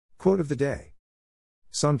Quote of the day.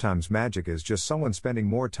 Sometimes magic is just someone spending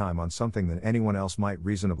more time on something than anyone else might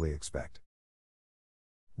reasonably expect.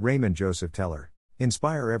 Raymond Joseph Teller.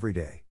 Inspire every day.